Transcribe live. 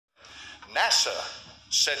NASA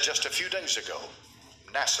said just a few days ago,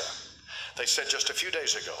 they said just a few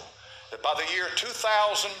days ago that by the year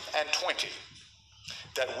 2020,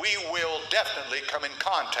 that we will definitely come in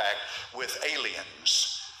contact with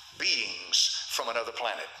aliens, beings from another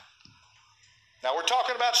planet. Now we're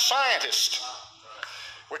talking about scientists.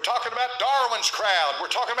 We're talking about Darwin's crowd. We're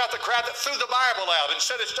talking about the crowd that threw the Bible out and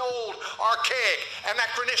said it's old, archaic,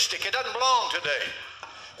 anachronistic. It doesn't belong today.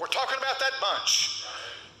 We're talking about that bunch.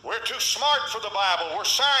 We're too smart for the Bible. We're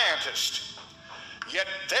scientists. Yet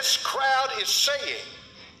this crowd is saying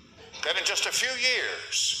that in just a few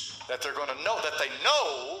years that they're going to know that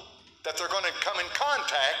they're going to come in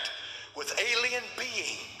contact with alien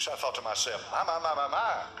beings. I thought to myself,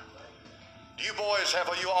 my. Do you boys, have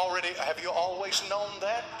you always known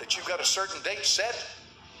that you've got a certain date set?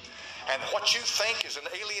 And what you think is an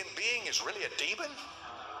alien being is really a demon?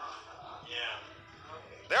 Yeah.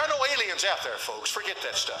 There are no aliens out there, folks. Forget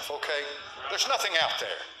that stuff, okay? There's nothing out there.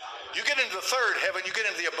 You get into the third heaven, you get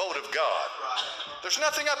into the abode of God. There's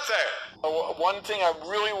nothing up there. One thing I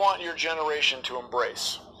really want your generation to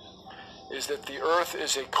embrace is that the earth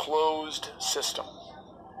is a closed system.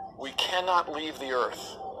 We cannot leave the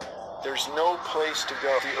earth. There's no place to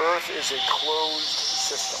go. The earth is a closed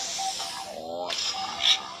system.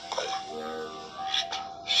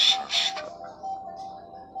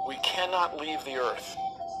 We cannot leave the earth.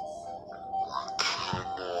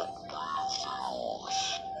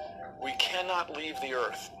 We cannot leave the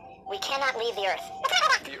earth. We cannot leave the earth.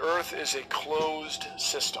 The earth is a closed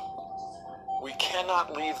system. We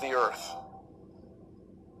cannot leave the earth.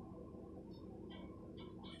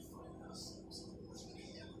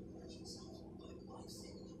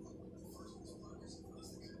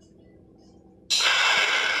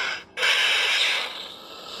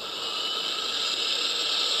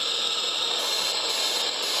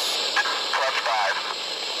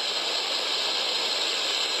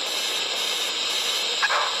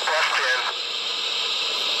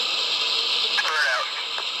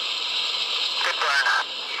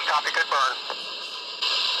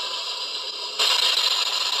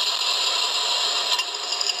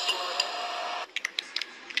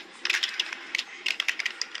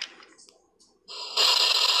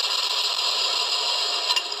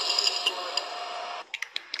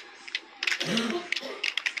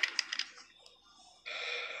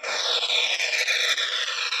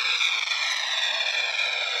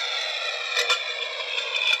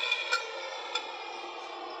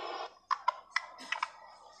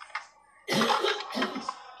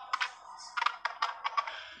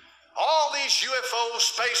 UFOs,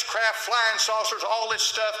 spacecraft, flying saucers, all this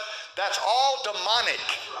stuff, that's all demonic.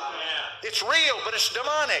 It's real, but it's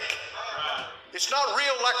demonic. It's not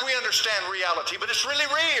real like we understand reality, but it's really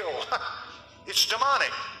real. It's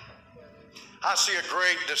demonic. I see a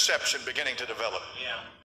great deception beginning to develop.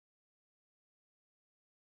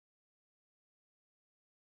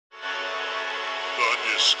 The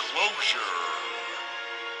disclosure.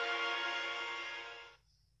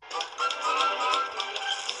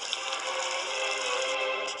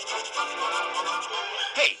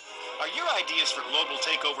 Hey, are your ideas for global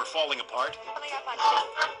takeover falling apart?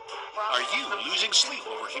 Are you losing sleep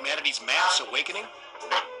over humanity's mass awakening?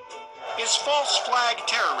 Is false flag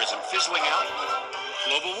terrorism fizzling out?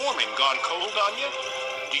 Global warming gone cold on you?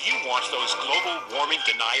 Do you want those global warming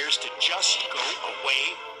deniers to just go away?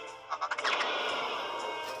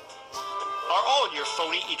 Are all your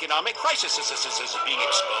phony economic crises being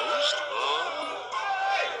exposed?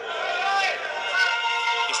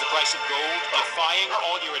 Is the price of gold defying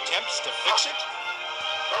all your attempts to fix it?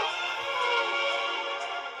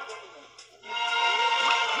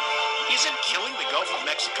 Isn't killing the Gulf of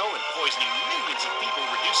Mexico and poisoning millions of people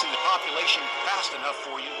reducing the population fast enough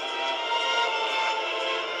for you?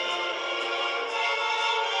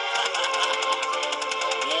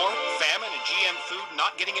 War, famine, and GM food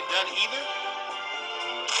not getting it done either?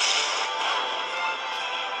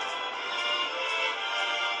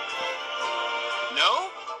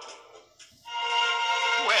 No?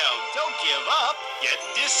 Well, don't give up. Get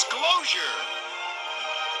disclosure.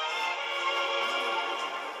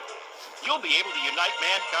 You'll be able to unite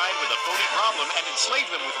mankind with a phony problem and enslave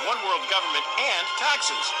them with one world government and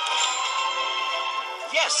taxes.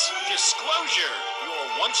 Yes, disclosure. Your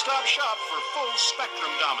one-stop shop for full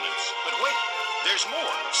spectrum dominance. But wait, there's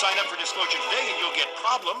more. Sign up for Disclosure today and you'll get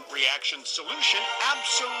problem, reaction, solution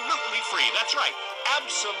absolutely free. That's right,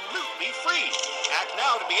 absolutely free. Act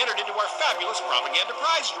now to be entered into our fabulous propaganda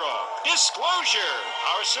prize draw. Disclosure.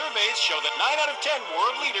 Our surveys show that 9 out of 10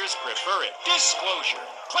 world leaders prefer it. Disclosure.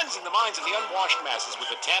 Cleansing the minds of the unwashed masses with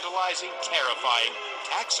a tantalizing, terrifying,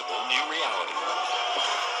 taxable new reality.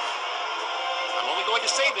 going to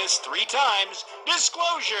say this 3 times.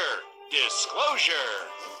 Disclosure! Disclosure!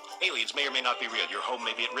 Aliens may or may not be real. Your home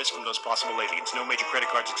may be at risk from those possible aliens. No major credit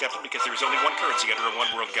cards accepted because there is only one currency under a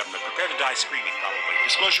one-world government. Prepare to die screaming, probably.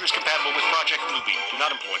 Disclosure is compatible with Project Bluebeam. Do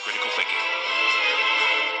not employ critical thinking.